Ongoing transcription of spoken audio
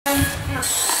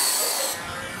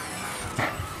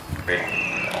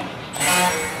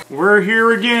We're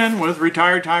here again with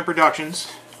Retired Time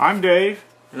Productions. I'm Dave.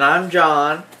 And I'm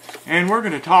John. And we're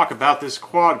going to talk about this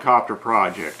quadcopter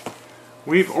project.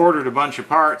 We've ordered a bunch of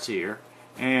parts here,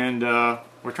 and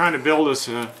we're trying to build us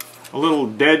a little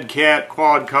dead cat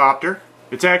quadcopter.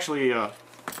 It's actually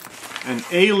an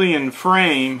alien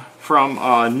frame from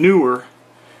NEEWER.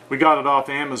 We got it off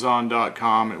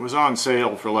Amazon.com. It was on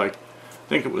sale for I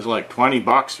think it was like 20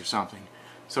 bucks or something.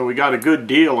 So we got a good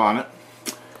deal on it.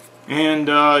 And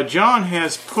John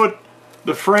has put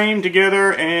the frame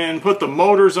together and put the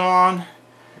motors on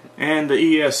and the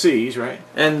ESCs, right?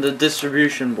 And the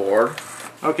distribution board.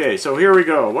 Okay, so here we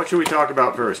go. What should we talk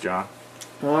about first, John?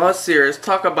 Well, let's see. Let's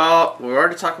talk about, we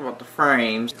already talked about the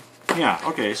frames. Yeah,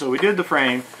 okay, so we did the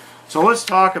frame. So let's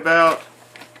talk about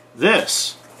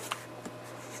this.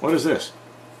 What is this?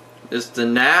 It's the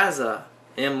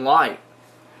Naza-M Lite.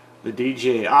 The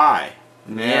DJI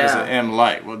Naza-M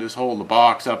Lite. We'll just hold the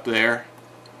box up there.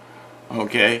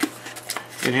 Okay.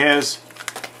 It has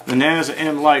the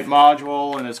Naza-M Lite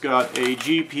module, and it's got a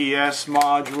GPS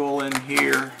module in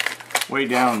here, way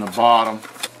down in the bottom.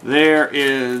 There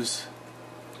is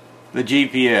the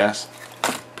GPS,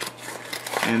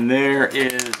 and there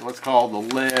is what's called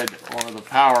the LED, or the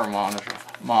power monitor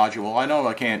module. I know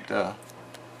I can't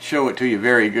show it to you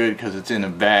very good because it's in a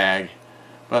bag,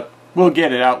 but we'll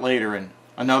get it out later in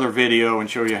another video and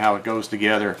show you how it goes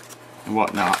together and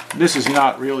whatnot. This is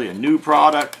not really a new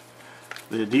product.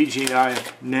 The DJI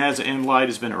Naza-M Lite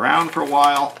has been around for a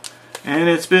while, and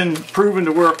it's been proven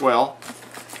to work well.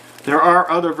 There are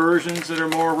other versions that are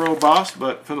more robust,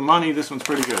 but for the money, this one's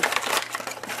pretty good.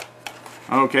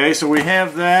 Okay, so we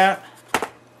have that.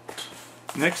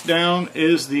 Next down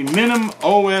is the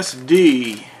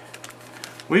MinimOSD.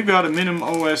 We've got a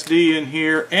MinimOSD in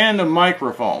here and a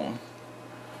microphone.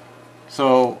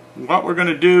 So what we're going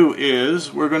to do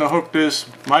is we're going to hook this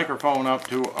microphone up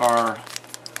to our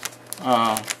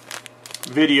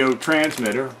video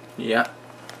transmitter. Yeah.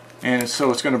 And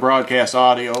so it's going to broadcast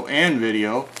audio and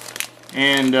video.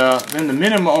 And then the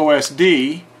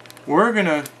MinimOSD, we're going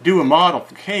to do a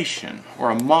modification,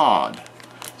 or a mod.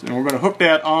 And we're going to hook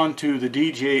that onto the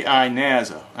DJI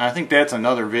Naza. I think that's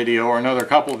another video, or another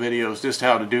couple videos, just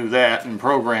how to do that and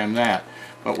program that.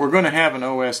 But we're going to have an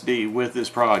OSD with this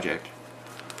project.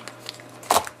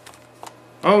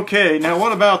 Okay, now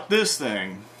what about this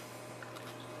thing?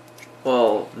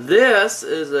 Well, this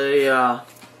is a,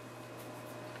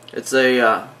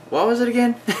 what was it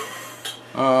again?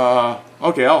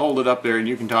 Okay, I'll hold it up there and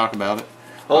you can talk about it.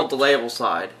 Hold the label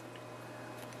side.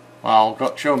 Well,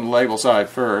 I'll show them the label side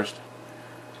first.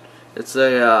 It's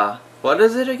a, what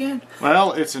is it again?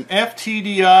 Well, it's an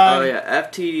FTDI. Oh yeah,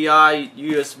 FTDI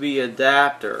USB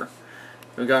adapter.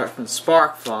 We got it from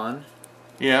SparkFun.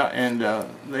 Yeah, and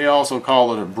they also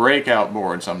call it a breakout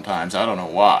board sometimes. I don't know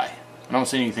why. I don't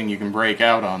see anything you can break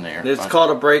out on there. It's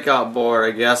called a breakout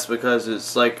board, I guess, because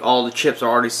it's like all the chips are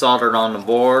already soldered on the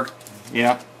board.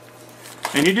 Yeah.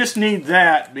 And you just need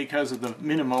that because of the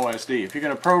MinimOSD. If you're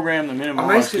going to program the MinimOSD... I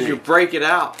mean, because you break it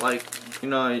out. Like, you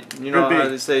know how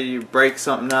they say you break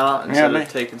something out instead of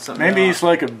taking something out? Maybe it's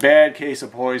like a bad case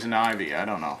of poison ivy. I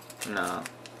don't know. No.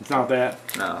 It's not that?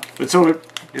 No. But so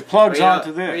it plugs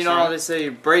onto this. You know how they say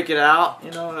you break it out,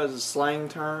 you know, as a slang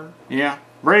term? Yeah.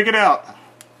 Break it out.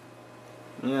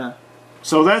 Yeah.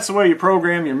 So that's the way you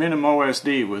program your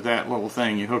MinimOSD, with that little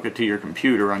thing. You hook it to your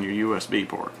computer on your USB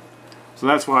port. So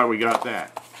that's why we got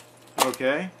that.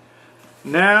 Okay.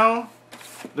 Now,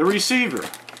 the receiver.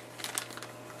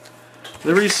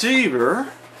 The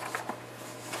receiver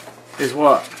is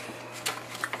what?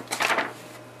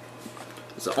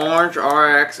 It's an orange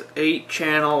RX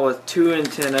 8-channel with 2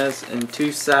 antennas and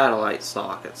 2 satellite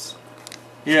sockets.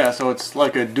 Yeah, so it's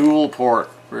like a dual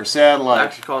port for a satellite.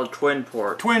 It's actually called twin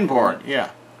port. Twin port, yeah.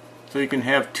 So you can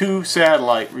have 2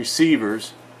 satellite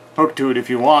receivers hooked to it if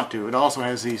you want to. It also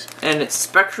has these... And it's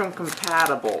spectrum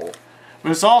compatible.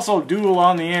 But it's also dual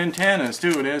on the antennas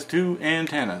too. It has 2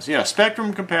 antennas. Yeah,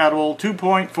 spectrum compatible,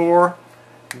 2.4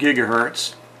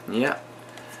 gigahertz. Yeah.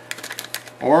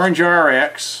 Orange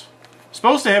RX.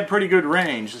 Supposed to have pretty good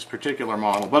range, this particular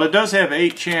model. But it does have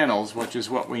 8 channels, which is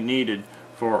what we needed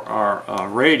for our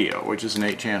radio, which is an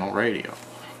 8-channel radio.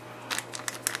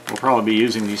 We'll probably be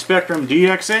using the Spectrum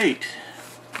DX8.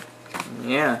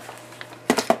 Yeah.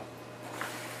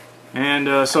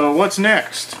 And so what's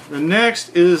next? The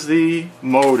next is the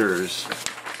motors.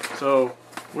 So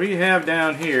we have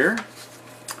down here,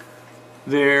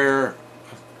 is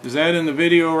that in the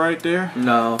video right there?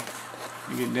 No.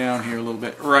 You get down here a little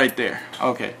bit, right there.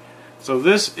 Okay. So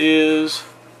this is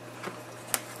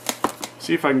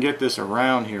See if I can get this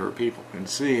around here where people can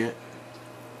see it.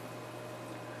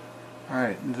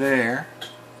 Right there.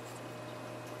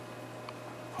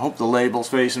 Hope the label's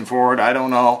facing forward, I don't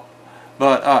know.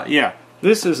 But yeah,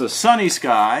 this is a Sunny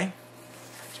Sky.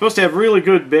 Supposed to have really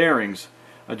good bearings,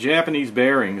 Japanese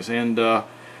bearings, and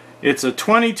it's a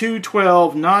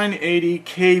 2212 980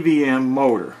 kVM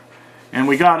motor. And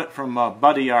we got it from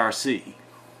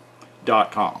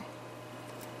BuddyRC.com.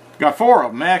 Got 4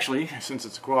 of them actually, since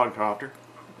it's a quadcopter.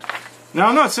 Now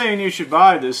I'm not saying you should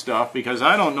buy this stuff because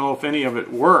I don't know if any of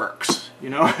it works. You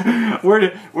know, we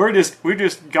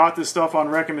just got this stuff on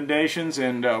recommendations,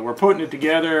 and we're putting it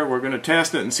together. We're going to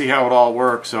test it and see how it all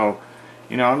works. So,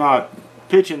 you know, I'm not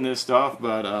pitching this stuff,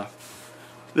 but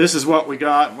this is what we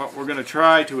got. What we're going to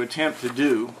try to attempt to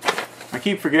do. I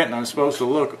keep forgetting I'm supposed to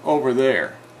look over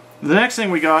there. The next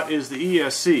thing we got is the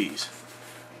ESCs.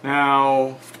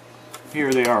 Now,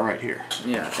 here they are right here.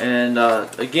 Yeah, and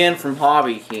again from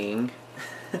Hobby King.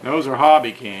 Those are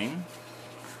Hobby King.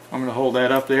 I'm going to hold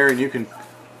that up there and you can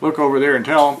look over there and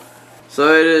tell them.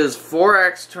 So it is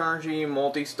 4X Turnigy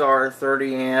Multistar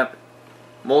 30 amp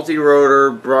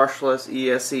multi-rotor brushless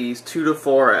ESCs 2 to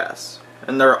 4S.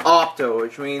 And they're OPTO,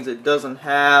 which means it doesn't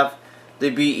have the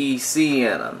BEC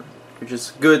in them. Which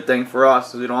is a good thing for us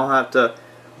because we don't have to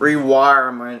rewire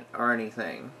them or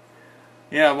anything.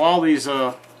 Yeah, well,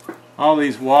 all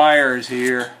these wires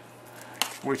here,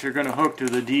 which are going to hook to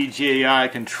the DJI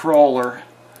controller,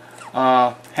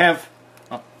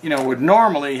 would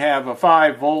normally have a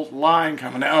 5-volt line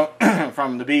coming out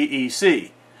from the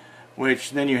BEC,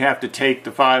 which then you have to take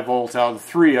the 5 volts out of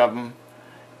 3 of them,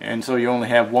 and so you only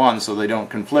have 1 so they don't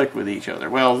conflict with each other.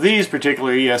 Well, these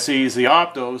particular ESCs, the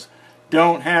OPTOs,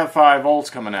 don't have 5 volts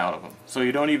coming out of them, so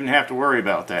you don't even have to worry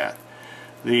about that.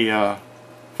 The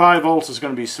 5 volts is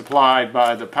going to be supplied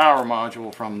by the power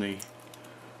module from the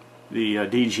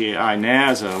DJI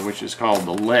Naza, which is called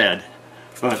the LED.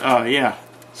 But yeah,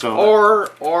 so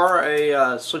or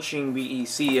a switching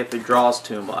BEC if it draws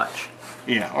too much.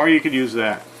 Yeah, or you could use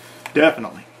that,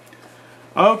 definitely.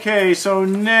 Okay, so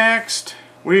next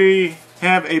we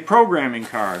have a programming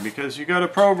card, because you got to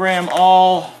program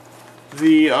all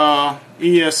the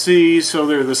ESCs so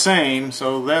they're the same.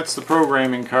 So that's the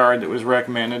programming card that was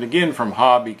recommended, again from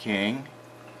Hobby King.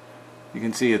 You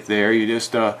can see it there. You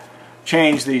just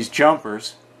change these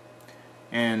jumpers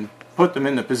and put them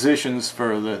in the positions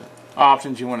for the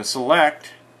options you want to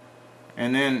select,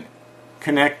 and then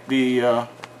connect the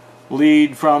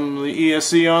lead from the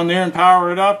ESC on there and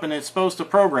power it up, and it's supposed to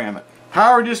program it.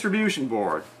 Power distribution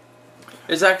board.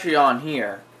 It's actually on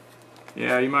here.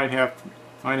 Yeah, you might have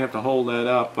to hold that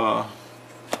up.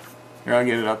 Here, I'll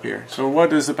get it up here. So what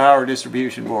does the power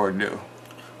distribution board do?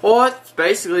 Well, it's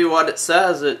basically what it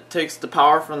says. It takes the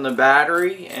power from the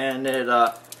battery and it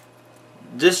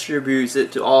distributes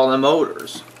it to all the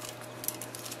motors.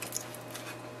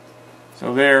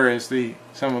 So there is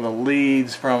some of the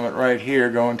leads from it right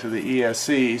here going to the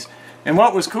ESCs. And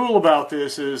what was cool about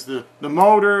this is the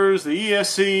motors, the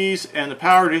ESCs, and the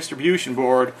power distribution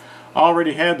board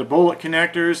already had the bullet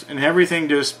connectors, and everything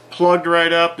just plugged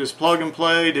right up, just plug and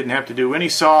play, didn't have to do any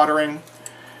soldering.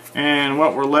 And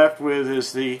what we're left with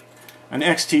is an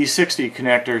XT60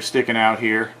 connector sticking out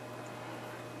here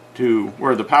to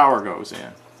where the power goes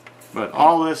in. But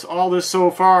all this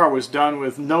so far was done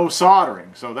with no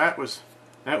soldering, so that was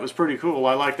pretty cool.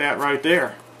 I like that right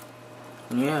there.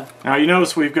 Yeah. Now you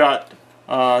notice we've got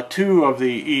 2 of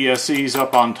the ESCs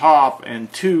up on top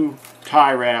and 2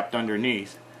 tie wrapped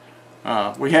underneath.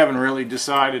 We haven't really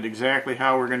decided exactly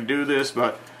how we're going to do this,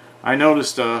 but I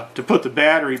noticed to put the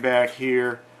battery back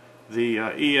here, the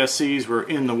ESCs were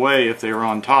in the way if they were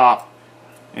on top,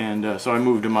 and so I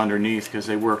moved them underneath because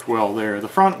they worked well there. The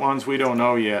front ones we don't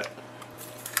know yet.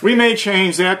 We may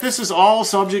change that. This is all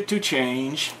subject to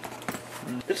change.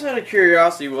 Just out of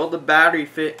curiosity, will the battery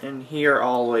fit in here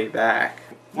all the way back?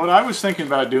 What I was thinking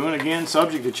about doing, again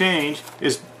subject to change,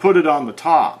 is put it on the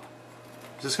top.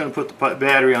 Just going to put the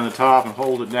battery on the top and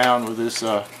hold it down with this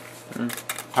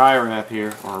tie wrap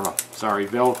here, or sorry,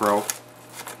 Velcro.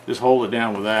 Just hold it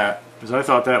down with that, because I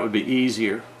thought that would be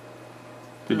easier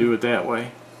to do it that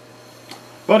way.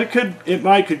 But it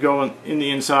might could go in the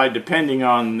inside depending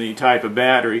on the type of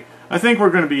battery. I think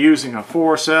we're going to be using a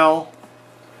 4-cell,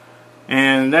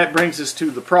 and that brings us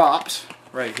to the props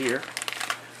right here.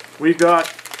 We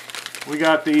got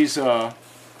these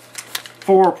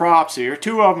 4 props here.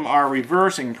 2 of them are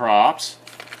reversing props,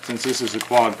 since this is a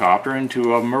quadcopter, and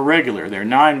 2 of them are regular. They're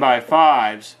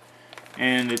 9x5s,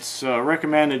 and it's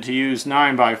recommended to use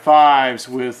 9x5s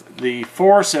with the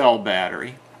 4-cell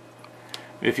battery.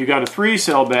 If you got a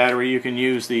 3-cell battery, you can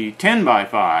use the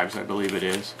 10x5s, I believe it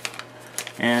is.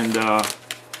 And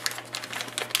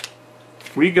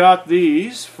we got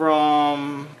these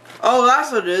from... Oh,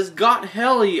 that's what it is.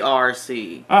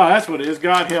 GotHeliRc. Oh, that's what it is.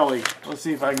 GotHeli. Let's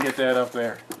see if I can get that up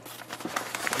there.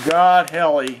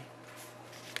 GotHeli.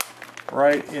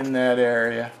 Right in that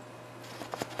area.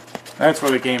 That's where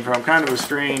they came from. Kind of a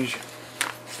strange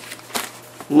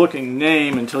looking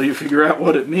name until you figure out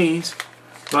what it means.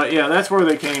 But yeah, that's where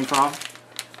they came from.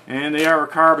 And they are a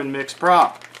carbon mix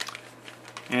prop.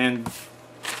 And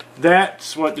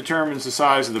that's what determines the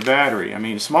size of the battery. I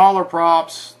mean, smaller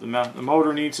props, the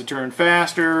motor needs to turn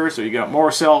faster, so you got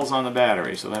more cells on the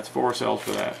battery. So that's 4 cells for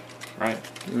that, right?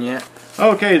 Yeah.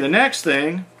 Okay, the next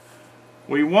thing,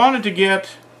 we wanted to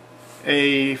get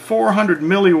a 400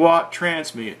 milliwatt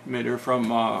transmitter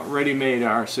from Ready-Made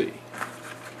RC.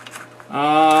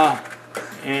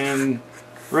 And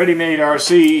Ready-Made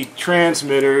RC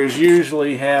transmitters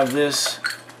usually have this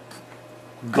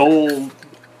gold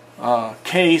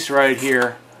case right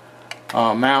here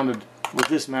mounted, with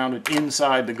this mounted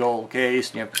inside the gold case,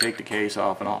 and you have to take the case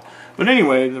off and all. But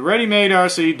anyway, the Ready-Made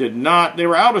RC did not, they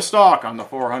were out of stock on the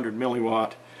 400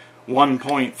 milliwatt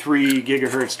 1.3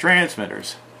 gigahertz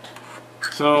transmitters.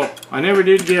 So I never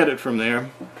did get it from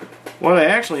there. What I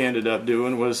actually ended up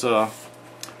doing was I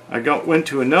went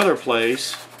to another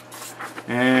place,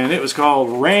 and it was called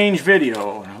Range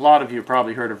Video. A lot of you have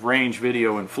probably heard of Range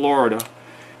Video in Florida.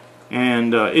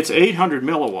 And it's 800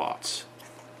 milliwatts.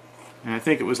 And I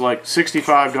think it was like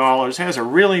 $65. It has a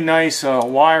really nice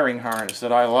wiring harness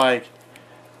that I like.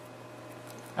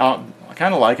 I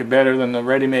kind of like it better than the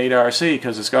Ready-Made RC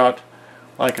because it's got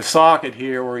like a socket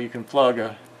here where you can plug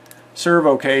a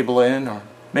servo cable in or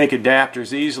make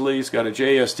adapters easily. It's got a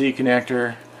JST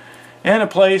connector and a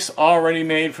place already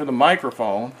made for the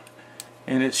microphone.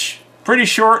 And it's pretty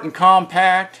short and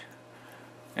compact.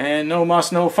 And no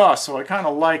muss, no fuss, so I kind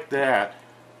of like that.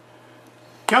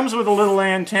 Comes with a little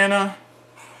antenna,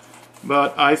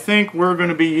 but I think we're going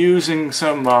to be using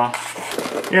some,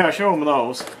 yeah, show them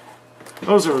those.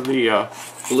 Those are the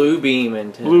blue beam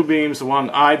antenna. Blue beam's the one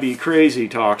IB Crazy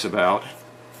talks about.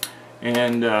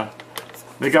 And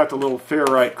they got the little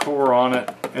ferrite core on it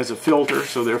as a filter,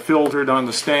 so they're filtered on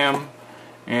the stem.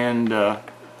 And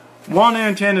one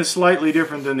antenna is slightly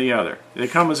different than the other. They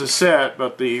come as a set,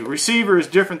 but the receiver is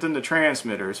different than the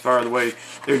transmitter as far as the way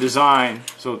they're designed,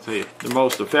 so that they're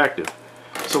most effective.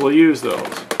 So we'll use those.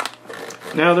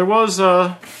 Now there was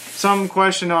some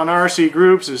question on RC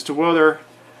groups as to whether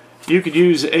you could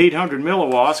use 800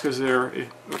 milliwatts because they're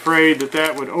afraid that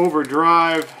that would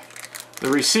overdrive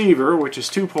the receiver, which is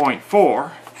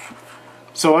 2.4.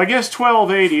 So I guess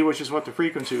 1280, which is what the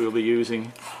frequency we'll be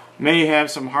using, may have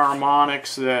some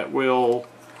harmonics that will,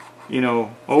 you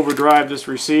know, overdrive this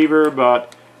receiver,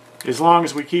 but as long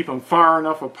as we keep them far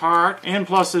enough apart, and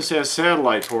plus this has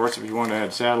satellite ports if you want to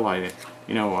add satellite,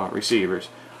 you know, receivers.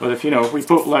 But if, you know, if we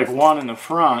put like one in the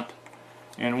front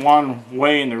and one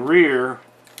way in the rear,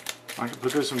 I can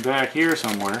put this one back here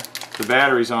somewhere. The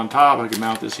battery's on top, I can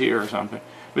mount this here or something.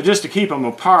 But just to keep them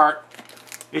apart,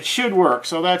 it should work.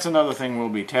 So that's another thing we'll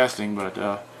be testing, but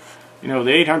you know,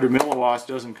 the 800 milliwatts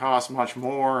doesn't cost much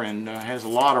more and has a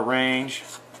lot of range.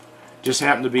 Just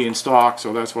happened to be in stock,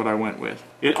 so that's what I went with.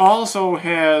 It also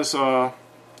has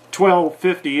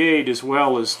 1258 as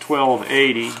well as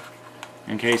 1280,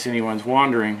 in case anyone's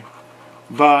wondering.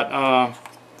 But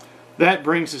that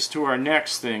brings us to our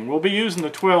next thing. We'll be using the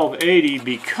 1280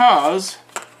 because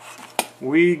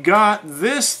we got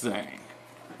this thing.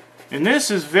 And this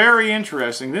is very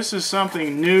interesting. This is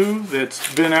something new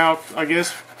that's been out, I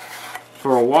guess,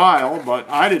 for a while, but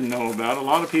I didn't know about it. A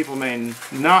lot of people may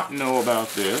not know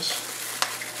about this.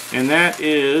 And that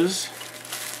is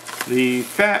the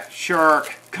Fat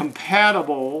Shark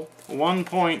compatible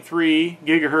 1.3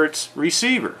 gigahertz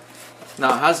receiver.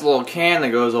 Now it has a little can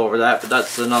that goes over that, but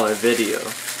that's another video.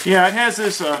 Yeah, it has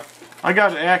this, I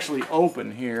got it actually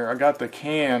open here. I got the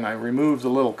can, I removed the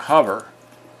little cover.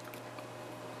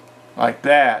 Like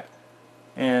that.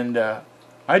 And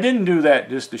I didn't do that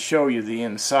just to show you the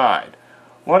inside.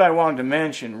 What I wanted to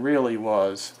mention really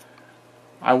was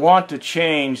I want to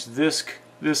change this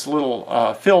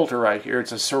little filter right here.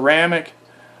 It's a ceramic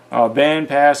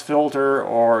bandpass filter,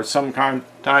 or sometimes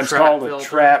called a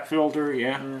trap filter.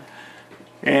 Yeah.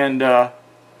 And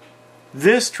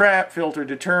this trap filter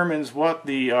determines what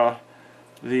the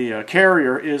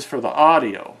carrier is for the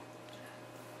audio,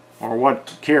 or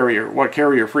what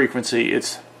carrier frequency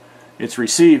it's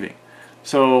receiving.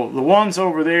 So the ones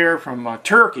over there from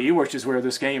Turkey, which is where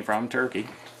this came from, Turkey,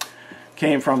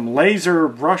 came from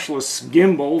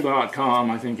laserbrushlessgimbal.com,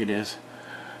 I think it is.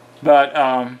 But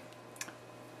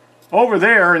over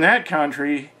there in that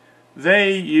country,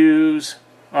 they use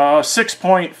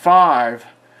 6.5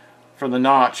 for the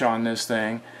notch on this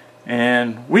thing,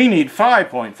 and we need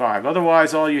 5.5.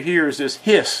 Otherwise all you hear is this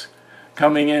hiss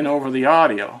coming in over the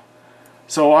audio.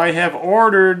 So I have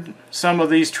ordered some of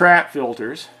these trap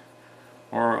filters,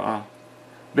 or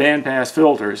bandpass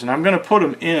filters, and I'm going to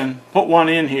put one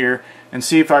in here and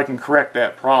see if I can correct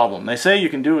that problem. They say you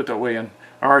can do it that way in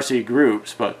RC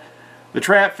groups, but the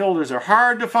trap filters are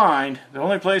hard to find. The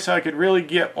only place I could really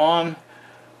get one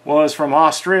was from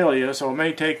Australia, so it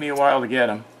may take me a while to get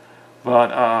them. But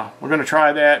we're going to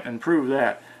try that and prove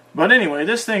that. But anyway,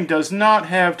 this thing does not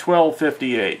have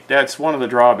 1258. That's one of the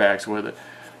drawbacks with it.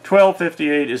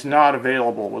 1258 is not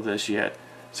available with this yet.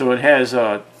 So it has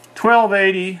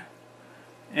 1280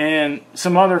 and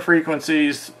some other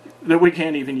frequencies that we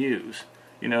can't even use,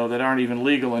 you know, that aren't even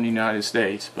legal in the United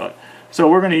States. But so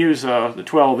we're going to use the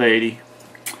 1280,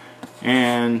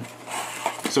 and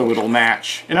so it'll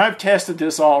match. And I've tested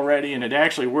this already, and it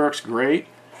actually works great.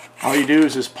 All you do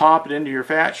is just pop it into your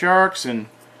Fat Sharks and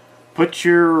put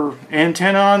your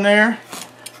antenna on there,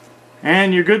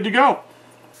 and you're good to go.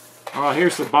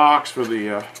 Here's the box for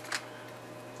the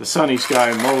Sunny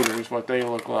Sky motors, what they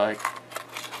look like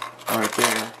right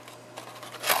there.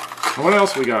 What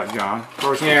else we got, John? Of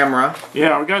course, camera.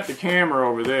 Yeah, we got the camera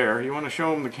over there. You want to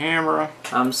show them the camera?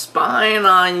 I'm spying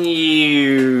on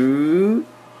you.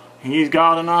 He's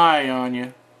got an eye on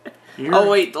you. Oh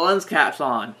wait, the lens cap's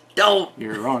on. Don't.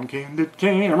 You're on candid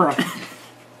camera.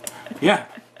 Yeah.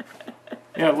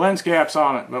 Yeah, lens cap's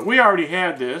on it. But we already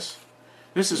had this.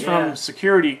 This is from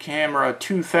Security Camera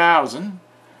 2000.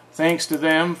 Thanks to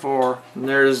them for...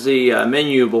 There's the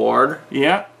menu board.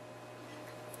 Yeah.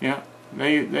 Yeah.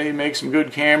 They make some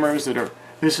good cameras that are...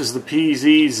 This is the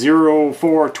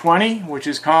PZ0420, which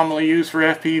is commonly used for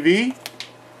FPV.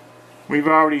 We've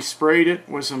already sprayed it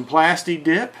with some plasti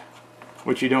dip,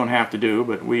 which you don't have to do,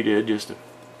 but we did just to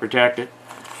protect it.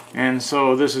 And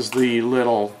so this is the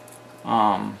little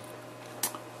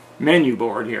menu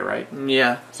board here, right?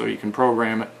 Yeah. So you can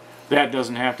program it. That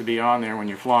doesn't have to be on there when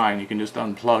you're flying. You can just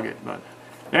unplug it. But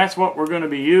that's what we're going to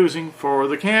be using for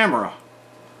the camera.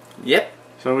 Yep.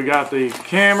 So we got the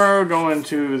camera going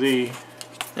to the...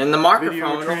 And the microphone.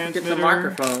 Video Don't forget the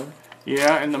microphone.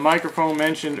 Yeah, and the microphone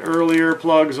mentioned earlier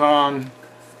plugs on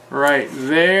right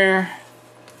there.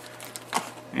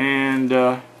 And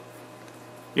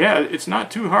yeah, it's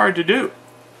not too hard to do.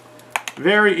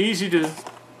 Very easy to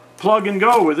plug and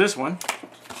go with this one.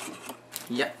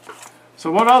 Yep.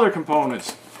 So what other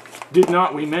components did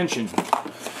not we mention?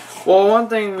 Well, one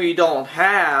thing we don't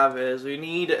have is we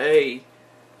need a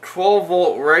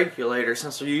 12-volt regulator.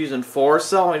 Since we're using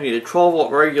 4-cell, we need a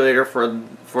 12-volt regulator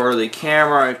for the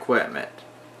camera equipment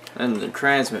and the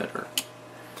transmitter.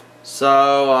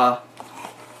 So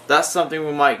that's something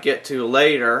we might get to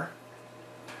later.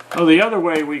 Oh, the other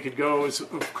way we could go is,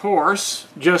 of course,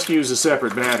 just use a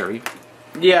separate battery.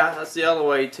 Yeah, that's the other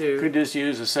way too. Could just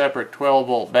use a separate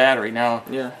 12-volt battery. Now,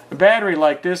 yeah, a battery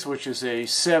like this, which is a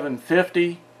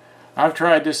 750, I've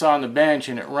tried this on the bench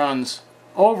and it runs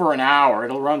over an hour.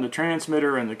 It'll run the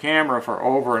transmitter and the camera for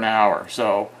over an hour.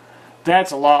 So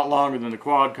that's a lot longer than the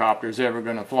quadcopter is ever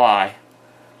going to fly.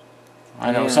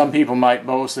 I know some people might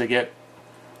boast they get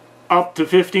up to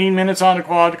 15 minutes on a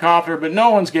quadcopter, but no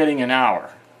one's getting an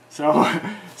hour. So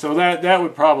that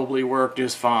would probably work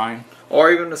just fine. Or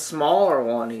even a smaller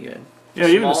one even. Yeah,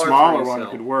 even a smaller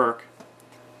one could work.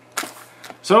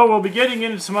 So we'll be getting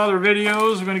into some other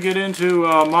videos. We're going to get into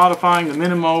modifying the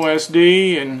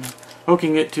MinimOSD and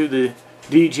hooking it to the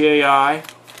DJI.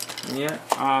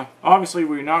 Yeah. Obviously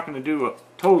we're not going to do a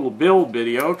total build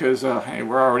video because hey,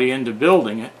 we're already into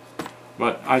building it.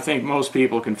 But I think most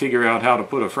people can figure out how to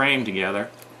put a frame together.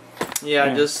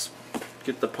 Yeah, just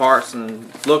get the parts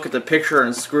and look at the picture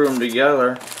and screw them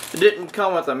together. It didn't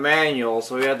come with a manual,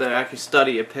 so we had to actually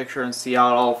study a picture and see how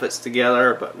it all fits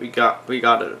together, but we got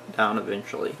it down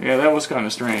eventually. Yeah, that was kind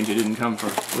of strange. It didn't come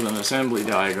with an assembly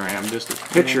diagram, just a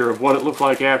picture of what it looked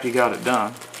like after you got it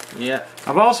done. Yeah.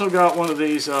 I've also got one of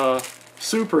these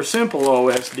super simple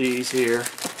OSDs here,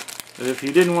 that if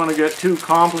you didn't want to get too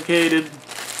complicated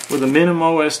with a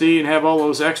MinimOSD and have all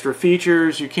those extra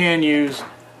features, you can use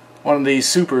one of these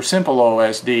super simple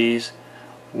OSDs,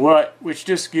 which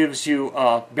just gives you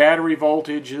battery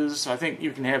voltages. I think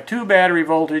you can have 2 battery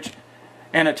voltage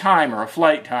and a timer, a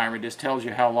flight timer. It just tells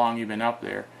you how long you've been up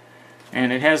there.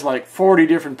 And it has like 40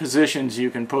 different positions you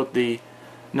can put the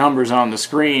numbers on the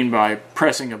screen by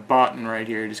pressing a button right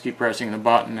here. Just keep pressing the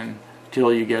button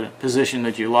until you get a position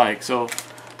that you like. So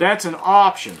that's an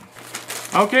option.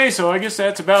 Okay, so I guess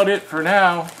that's about it for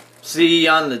now. See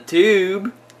you on the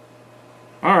tube.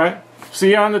 Alright, see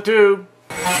you on the tube.